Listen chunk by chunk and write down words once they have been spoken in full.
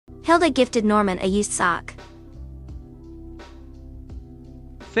Hilda gifted Norman a used sock.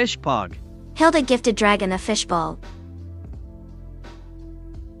 Fish pog. Hilda gifted Dragon a fishbowl.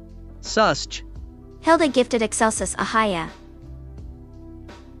 Susch. Hilda gifted Excelsis a haya.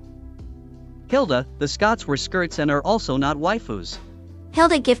 Hilda, the Scots wear skirts and are also not waifus.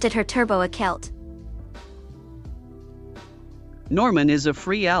 Hilda gifted her Turbo a kilt. Norman is a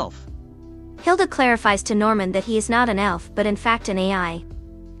free elf. Hilda clarifies to Norman that he is not an elf but in fact an AI.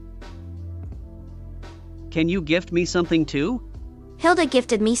 Can you gift me something too? Hilda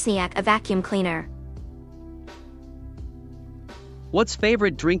gifted Misniak a vacuum cleaner. What's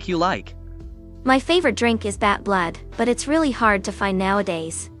favorite drink you like? My favorite drink is bat blood, but it's really hard to find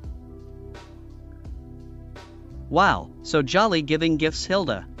nowadays. Wow, so jolly giving gifts,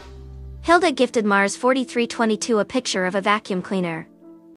 Hilda. Hilda gifted Mars 4322 a picture of a vacuum cleaner.